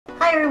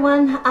Hi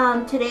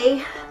everyone.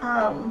 Today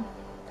I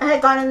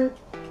had gotten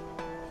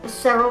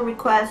several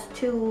requests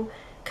to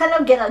kind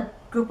of get a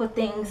group of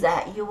things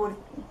that you would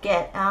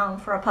get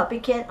for a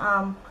puppy kit.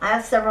 I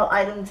have several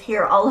items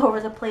here all over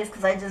the place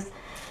because I just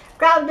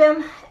grabbed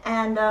them,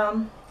 and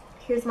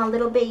here's my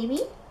little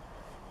baby,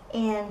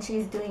 and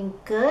she's doing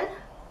good.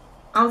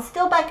 I'm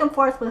still back and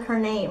forth with her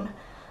name.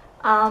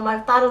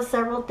 I've thought of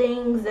several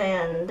things,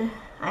 and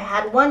I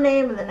had one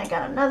name and then I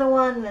got another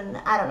one, and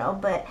I don't know,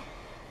 but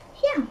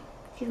yeah,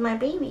 she's my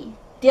baby.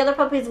 The other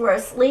puppies were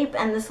asleep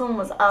and this one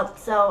was up,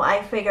 so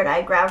I figured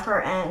I'd grab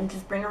her and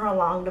just bring her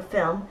along to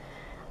film.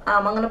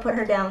 I'm gonna put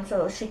her down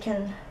so she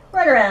can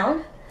run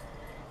around.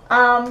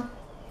 So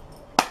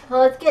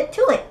let's get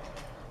to it.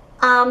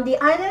 The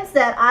items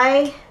that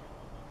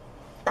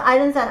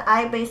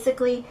I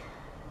basically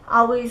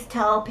always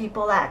tell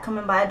people that come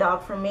and buy a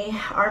dog from me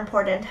are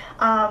important.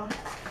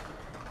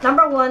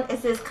 Number one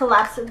is this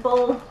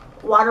collapsible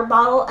water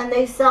bottle, and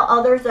they sell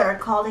others that are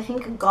called, I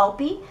think,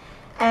 Gulpy,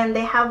 and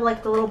they have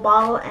like the little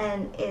bottle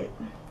and it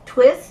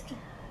twists,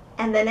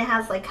 and then it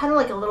has like kind of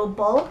like a little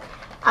bowl.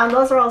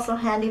 Those are also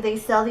handy. They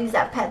sell these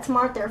at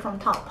PetSmart. They're from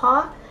Top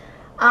Paw.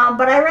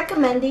 But I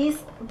recommend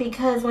these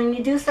because when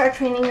you do start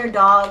training your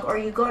dog, or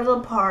you go to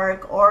the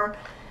park, or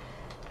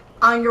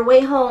on your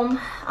way home,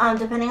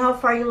 depending how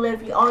far you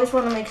live, you always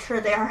want to make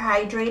sure they are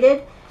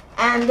hydrated.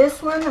 And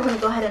this one, I'm going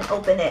to go ahead and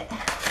open it.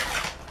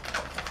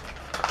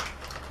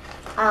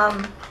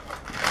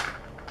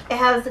 It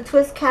has the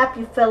twist cap.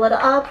 You fill it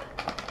up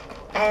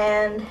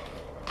and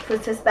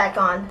twist this back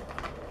on.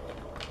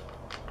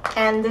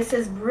 And this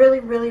is really,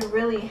 really,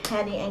 really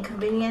handy and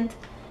convenient.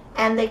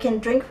 And they can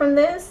drink from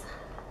this,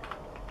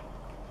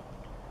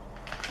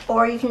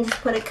 or you can just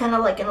put it kind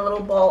of like in a little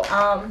bowl.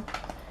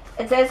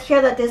 It says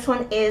here that this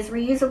one is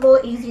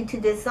reusable, easy to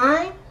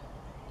design,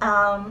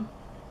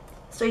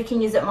 so you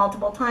can use it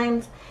multiple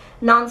times.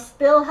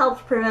 Non-spill,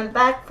 helps prevent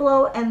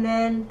backflow, and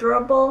then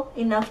durable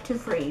enough to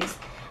freeze.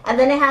 And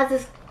then it has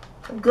this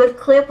good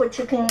clip which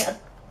you can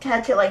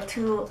attach it like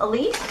to a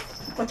leash,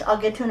 which I'll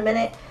get to in a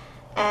minute,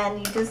 and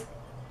you just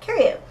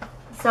carry it.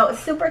 So it's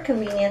super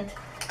convenient.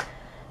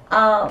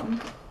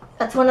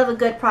 That's one of the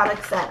good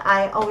products that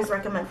I always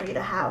recommend for you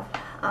to have.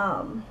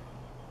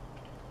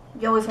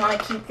 You always want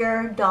to keep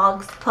your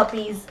dogs,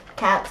 puppies,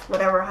 cats,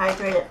 whatever,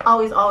 hydrated.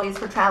 Always, always,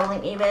 for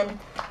traveling even,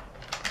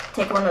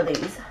 take one of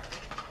these.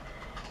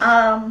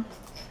 The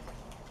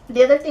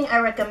other thing I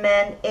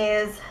recommend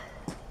is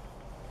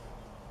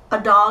a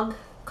dog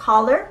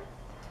collar,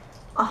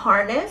 a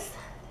harness,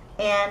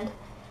 and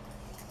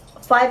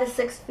 5 to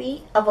 6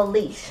 feet of a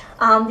leash.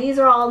 These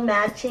are all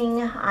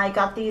matching. I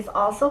got these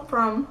also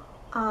from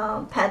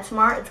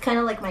PetSmart. It's kind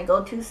of like my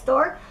go-to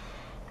store,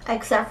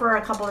 except for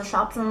a couple of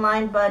shops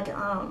online, but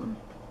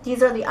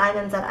these are the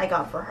items that I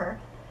got for her.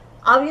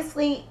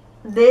 Obviously,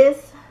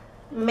 this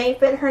may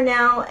fit her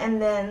now,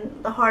 and then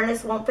the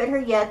harness won't fit her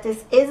yet.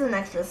 This is an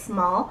extra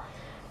small,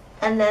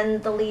 and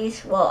then the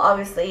leash, well,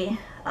 obviously,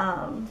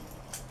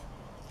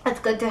 it's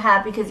good to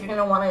have because you're going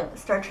to want to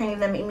start training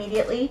them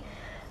immediately.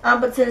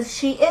 But since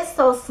she is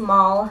so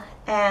small,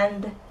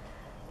 and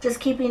just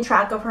keeping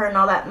track of her and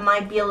all that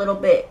might be a little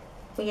bit,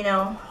 you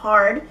know,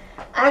 hard,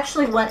 I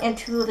actually went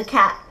into the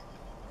cat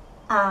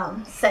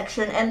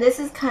section, and this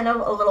is kind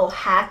of a little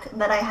hack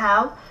that I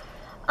have.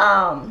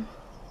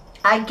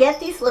 I get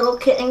these little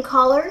kitten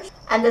collars,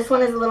 and this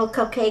one is a little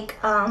cupcake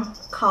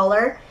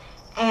collar,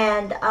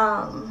 and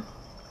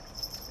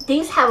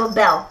these have a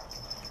bell.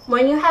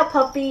 When you have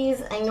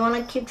puppies and you want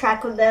to keep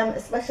track of them,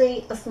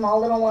 especially a small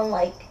little one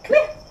like, come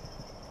here,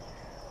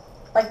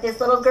 like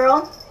this little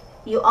girl,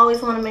 you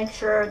always want to make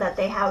sure that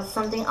they have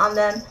something on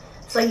them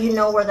so you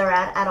know where they're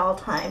at all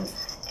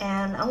times.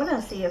 And I'm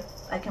gonna see if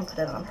I can put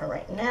it on her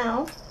right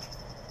now.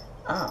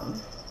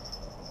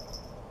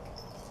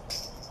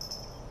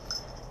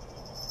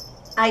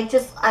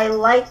 I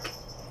like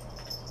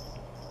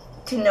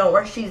to know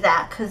where she's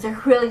at because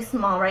they're really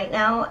small right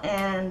now,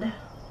 and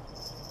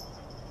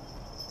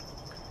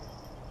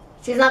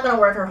she's not gonna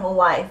work her whole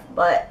life,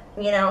 but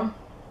you know,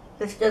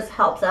 this just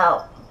helps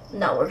out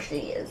know where she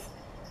is.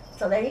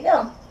 So there you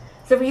go.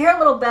 So if you hear a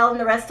little bell in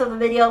the rest of the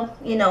video,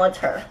 you know it's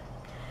her.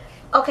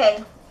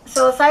 Okay,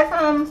 so aside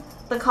from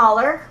the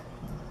collar,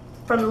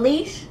 from the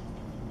leash,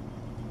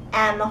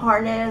 and the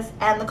harness,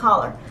 and the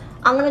collar,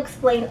 I'm going to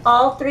explain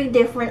all 3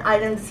 different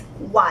items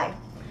why.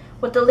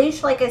 With the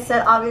leash, like I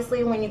said,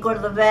 obviously when you go to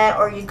the vet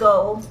or you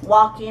go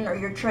walking or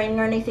you're training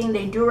or anything,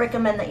 they do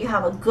recommend that you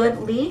have a good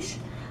leash.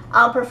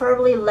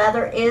 Preferably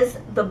leather is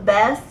the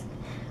best,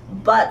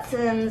 but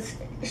since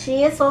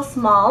she is so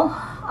small,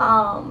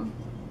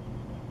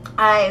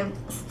 I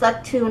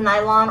stuck to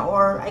nylon,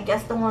 or I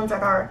guess the ones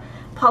that are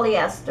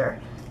polyester,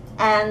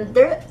 and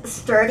they're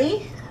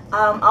sturdy.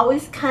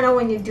 Always kind of,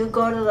 when you do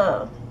go to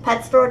the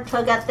pet store,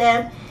 tug at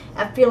them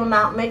and feel them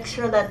out. Make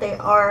sure that they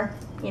are,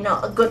 you know,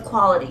 a good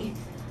quality.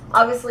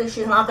 Obviously,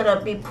 she's not going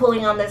to be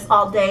pulling on this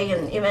all day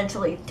and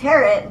eventually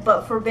tear it,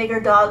 but for bigger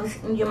dogs,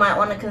 you might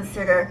want to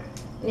consider,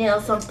 you know,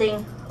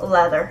 something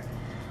leather.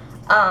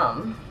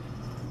 A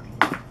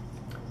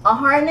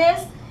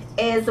harness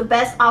is the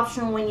best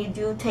option when you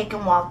do take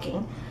them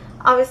walking.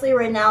 Obviously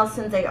right now,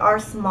 since they are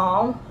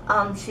small,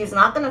 she's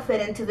not going to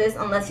fit into this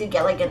unless you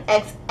get like an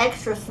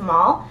extra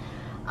small.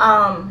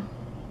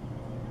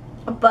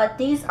 But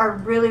these are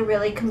really,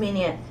 really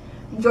convenient.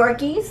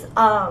 Yorkies,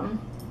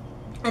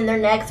 and their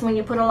necks, when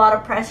you put a lot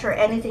of pressure or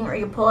anything, or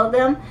you pull at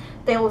them,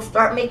 they will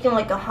start making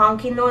like a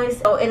honking noise.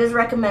 So it is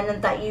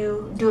recommended that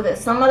you do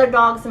this. Some other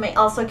dogs may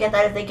also get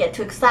that if they get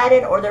too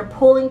excited or they're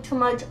pulling too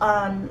much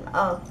on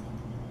a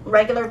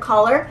regular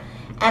collar,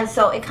 and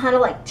so it kind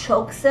of like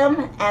chokes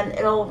them and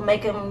it'll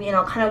make them, you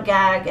know, kind of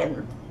gag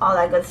and all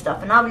that good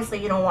stuff, and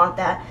obviously you don't want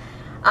that.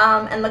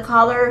 And the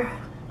collar,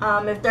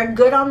 if they're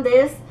good on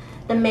this,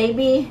 then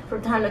maybe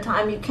from time to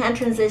time you can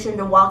transition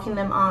to walking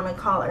them on a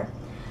collar.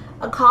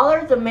 A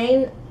collar, the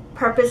main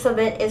purpose of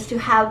it is to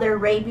have their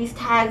rabies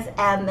tags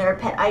and their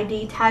pet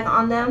ID tag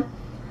on them.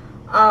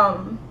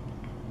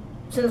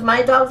 Since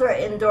my dogs are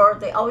indoor,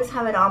 they always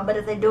have it on, but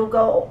if they do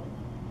go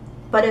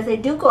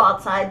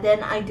outside,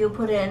 then I do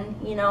put in,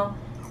 you know,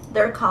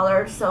 their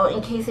collar, so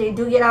in case they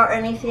do get out or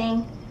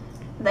anything,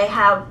 they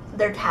have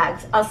their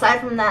tags. Aside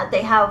from that,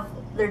 they have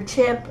their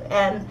chip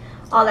and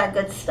all that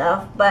good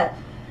stuff. But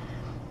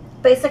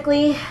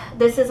basically,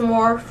 this is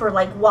more for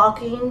like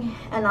walking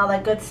and all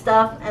that good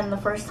stuff, and the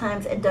first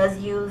times it does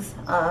use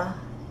a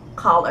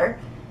collar.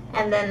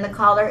 And then the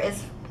collar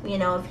is, you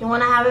know, if you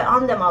want to have it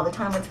on them all the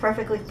time, it's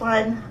perfectly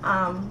fine.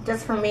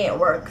 Just for me, it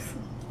works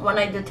when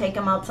I do take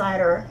them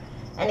outside or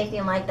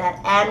anything like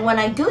that. And when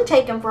I do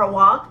take them for a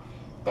walk,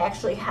 they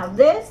actually have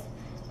this,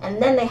 and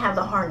then they have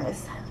the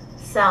harness.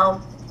 So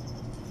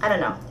I don't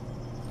know,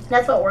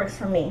 that's what works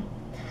for me.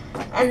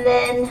 And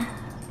then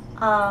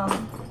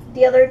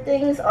the other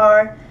things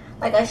are,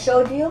 like I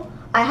showed you,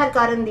 I had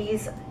gotten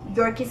these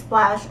Yorkie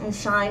Splash and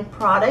Shine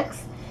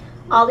products.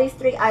 All these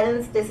 3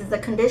 items, this is the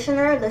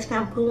conditioner, the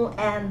shampoo,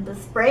 and the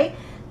spray.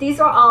 These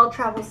are all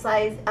travel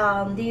size.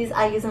 These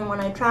I use them when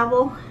I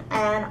travel,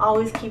 and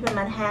always keep them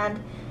at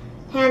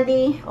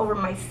handy over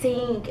my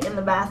sink in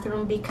the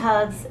bathroom,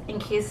 because in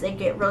case they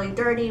get really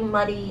dirty,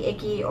 muddy,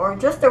 icky, or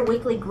just their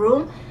weekly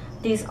groom,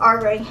 these are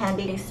very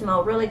handy. They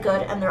smell really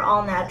good and they're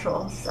all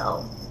natural,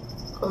 so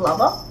love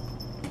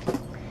them.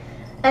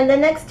 And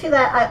then next to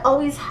that, I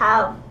always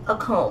have a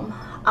comb.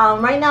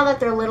 Right now that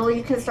they're little,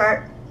 you can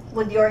start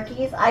with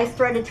Yorkies. I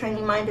started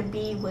training mine to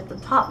be with the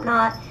top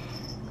knot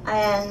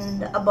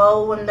and a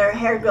bow when their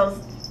hair goes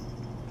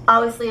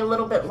obviously a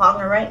little bit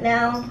longer. Right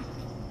now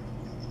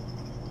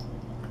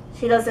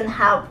she doesn't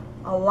have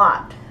a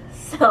lot,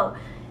 so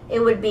it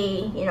would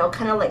be, you know,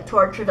 kind of like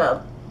torture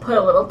to put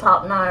a little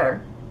top knot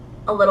or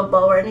a little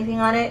bow or anything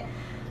on it.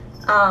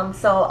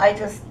 So I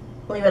just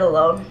leave it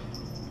alone.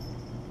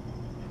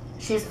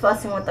 She's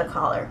fussing with the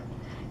collar.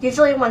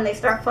 Usually when they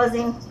start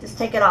fuzzing, just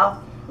take it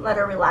off, let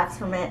her relax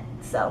from it.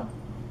 So,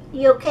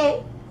 you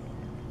okay?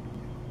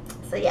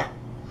 So yeah.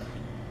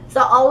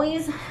 So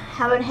always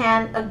have in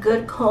hand a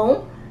good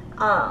comb.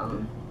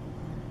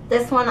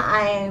 This one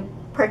I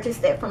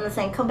purchased it from the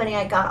same company.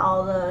 I got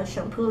all the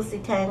shampoos,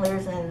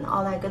 detanglers, and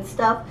all that good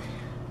stuff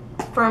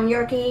from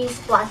Yorkie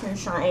Splash and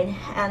Shine.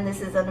 And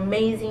this is an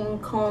amazing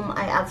comb.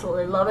 I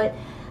absolutely love it.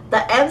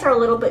 The ends are a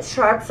little bit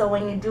sharp, so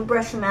when you do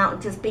brush them out,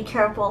 just be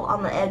careful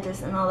on the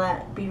edges and all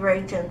that. Be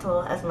very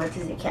gentle as much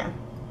as you can.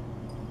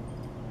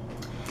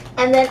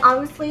 And then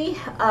obviously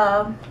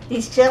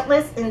these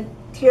gentlest and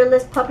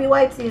tearless puppy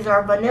wipes. These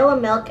are vanilla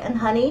milk and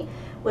honey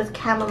with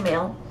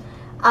chamomile.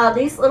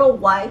 These little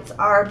wipes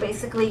are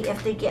basically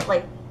if they get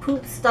like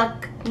poop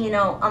stuck, you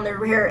know, on the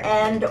rear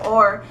end,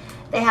 or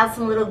they have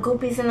some little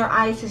goopies in their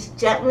eyes, just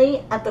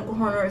gently at the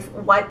corners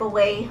wipe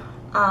away.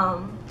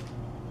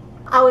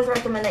 I always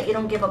recommend that you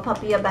don't give a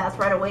puppy a bath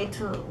right away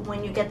to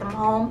when you get them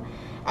home.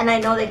 And I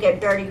know they get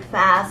dirty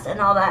fast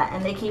and all that,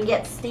 and they can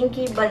get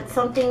stinky, but it's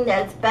something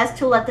that it's best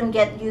to let them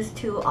get used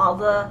to all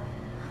the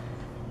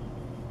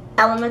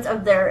elements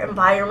of their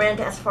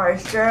environment as far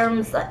as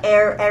germs, the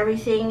air,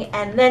 everything,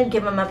 and then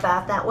give them a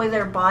bath. That way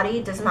their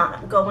body does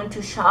not go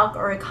into shock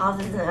or it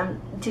causes them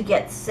to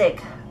get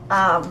sick.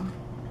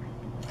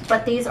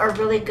 But these are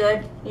really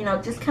good, you know,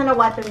 just kind of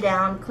wipe them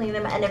down, clean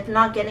them, and if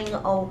not, getting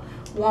a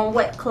warm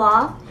wet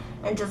cloth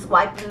and just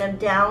wiping them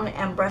down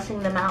and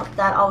brushing them out,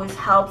 that always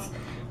helps.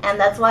 And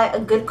that's why a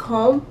good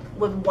comb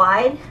with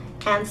wide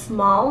and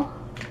small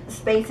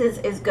spaces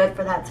is good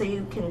for that, so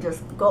you can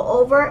just go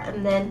over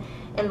and then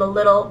in the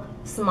little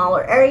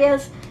smaller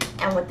areas,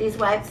 and with these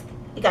wipes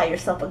you got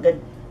yourself a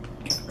good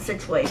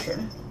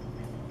situation.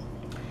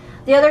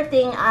 The other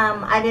thing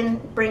I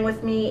didn't bring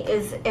with me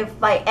is if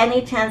by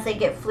any chance they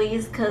get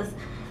fleas, because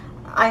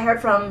I heard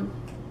from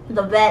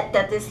the vet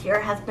that this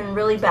year has been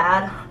really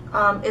bad,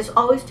 is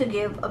always to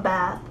give a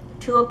bath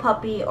to a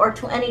puppy or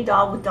to any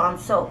dog with Dawn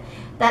soap.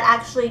 That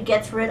actually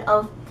gets rid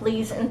of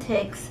fleas and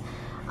ticks.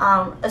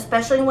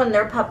 Especially when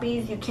they're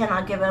puppies, you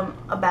cannot give them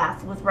a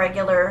bath with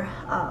regular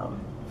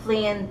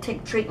flea and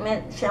tick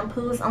treatment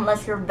shampoos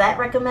unless your vet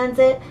recommends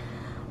it.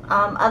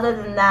 Other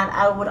than that,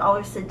 I would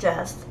always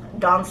suggest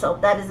Dawn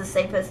soap. That is the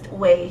safest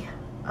way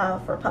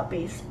for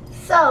puppies.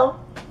 So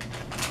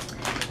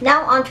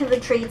now onto the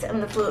treats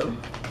and the food.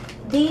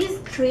 these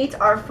treats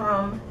are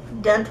from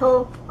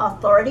Dental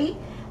Authority.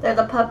 They're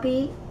the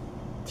puppy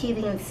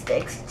teething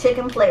sticks,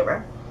 chicken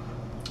flavor.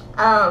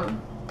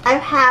 I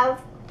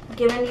have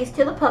given these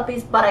to the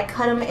puppies, but I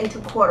cut them into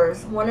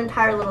quarters, one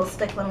entire little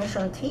stick. Let me show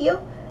them to you.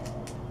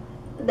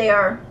 They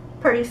are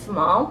pretty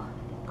small.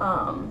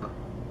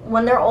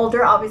 When they're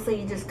older,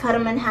 obviously you just cut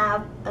them in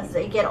half. As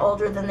they get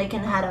older, then they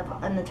can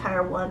have an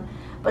entire one.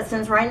 But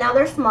since right now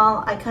they're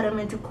small, I cut them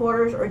into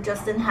quarters or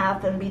just in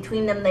half, and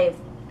between them they,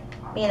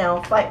 you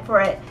know, fight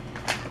for it.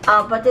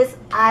 But this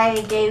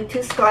I gave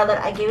to Scarlett,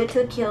 I gave it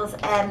to Achilles,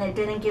 and it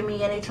didn't give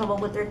me any trouble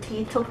with their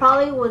teeth till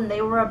probably when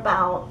they were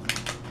about,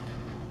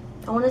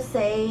 I want to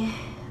say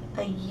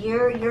a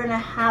year and a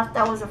half.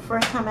 That was the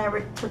first time I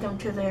ever took them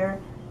to their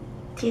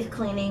teeth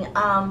cleaning.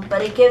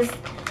 But it gives,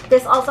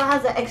 this also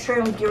has an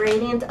extra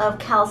ingredient of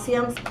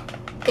calcium.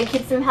 It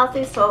keeps them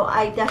healthy, so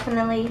I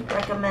definitely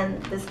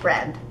recommend this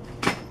brand.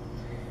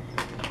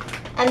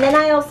 And then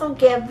I also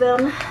give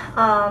them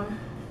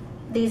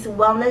these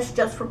Wellness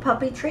Just for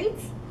Puppy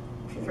treats.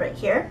 She's right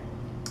here.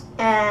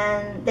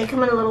 And they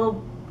come in a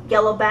little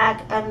yellow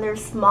bag, and they're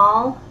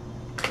small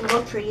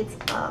little treats.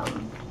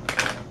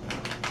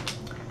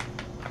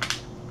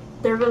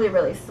 They're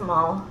really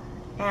small,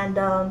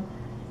 and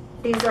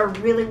these are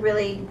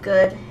really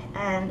good,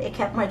 and it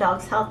kept my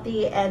dogs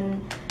healthy.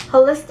 And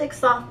holistic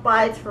soft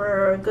bites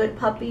for good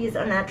puppies,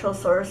 a natural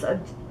source of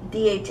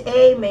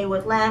DHA, made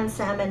with lamb,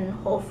 salmon,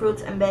 whole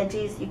fruits, and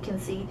veggies. You can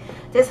see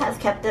this has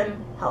kept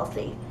them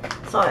healthy,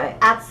 so I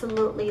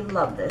absolutely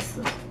love this.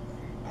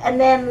 And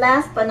then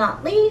last but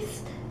not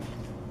least,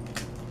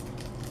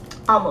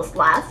 almost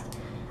last,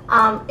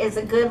 is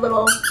a good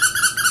little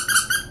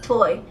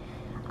toy.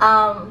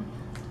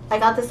 I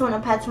got this one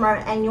at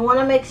PetSmart, and you want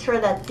to make sure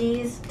that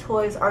these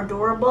toys are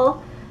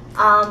durable.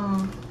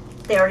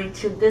 They already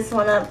chewed this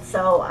one up,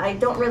 so I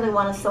don't really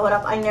want to sew it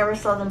up. I never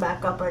sew them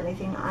back up or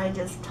anything. I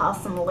just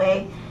toss them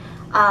away.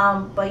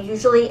 But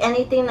usually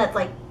anything that's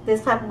like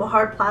this type of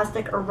hard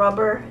plastic or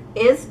rubber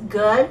is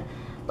good.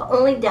 The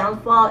only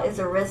downfall is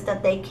the risk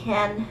that they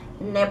can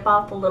nip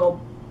off a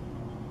little,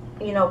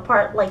 you know,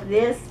 part like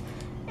this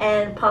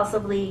and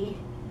possibly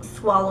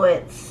swallow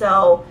it.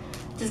 So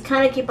just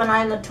kind of keep an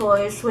eye on the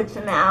toys, switch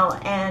them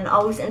out, and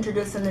always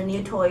introduce them to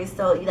new toys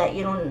so that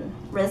you don't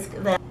risk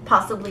them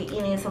possibly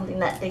eating something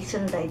that they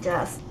shouldn't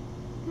digest.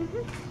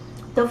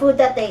 The food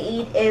that they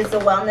eat is the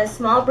Wellness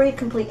Small Breed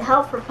Complete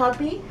Health for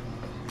Puppy,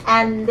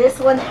 and this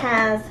one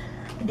has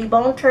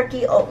deboned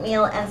turkey,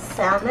 oatmeal, and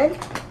salmon.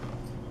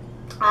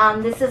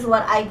 This is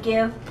what I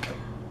gave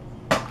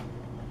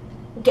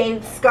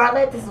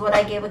Scarlett, this is what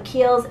I gave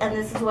Achilles, and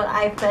this is what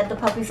I fed the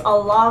puppies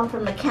all along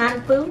from the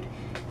canned food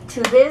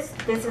to this.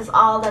 This is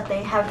all that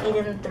they have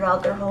eaten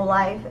throughout their whole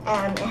life,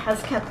 and it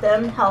has kept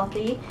them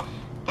healthy,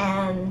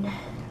 and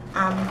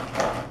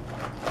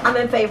I'm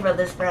in favor of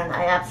this brand.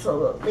 I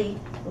absolutely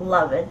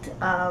love it.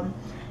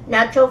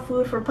 Natural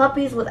food for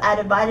puppies with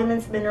added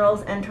vitamins,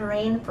 minerals, and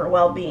terrain for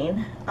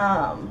well-being.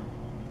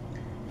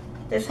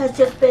 This has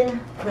just been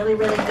really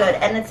good,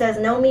 and it says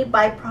no meat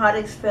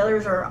byproducts,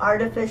 fillers, or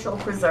artificial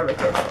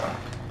preservatives.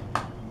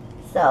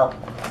 So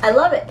I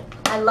love it.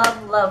 I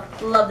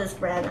love this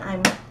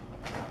brand.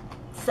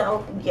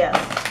 So yes,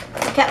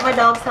 kept my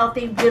dogs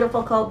healthy,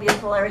 beautiful coat,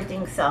 beautiful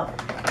everything. So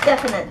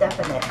definite.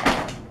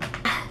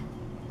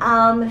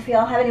 If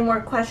y'all have any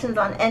more questions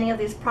on any of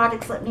these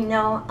products, let me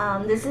know.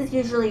 This is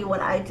usually what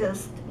I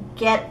just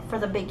get for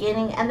the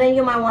beginning, and then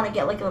you might want to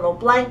get like a little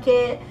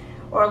blanket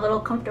or a little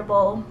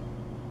comfortable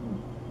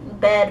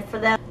bed for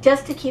them,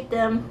 just to keep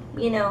them,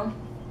 you know,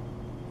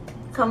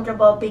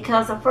 comfortable,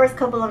 because the first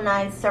couple of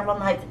nights, several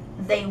nights,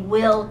 they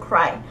will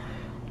cry.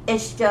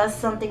 It's just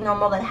something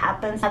normal that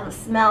happens. Have a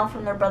smell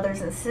from their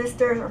brothers and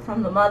sisters or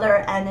from the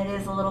mother, and it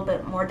is a little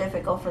bit more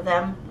difficult for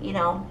them, you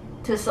know,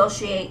 to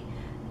associate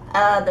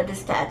the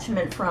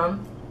detachment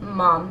from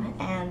mom,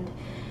 and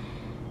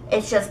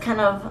it's just kind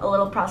of a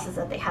little process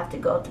that they have to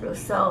go through.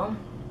 So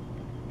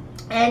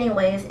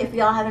anyways, if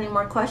y'all have any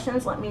more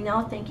questions, let me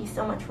know. Thank you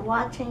so much for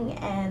watching,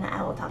 and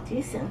I will talk to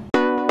you soon.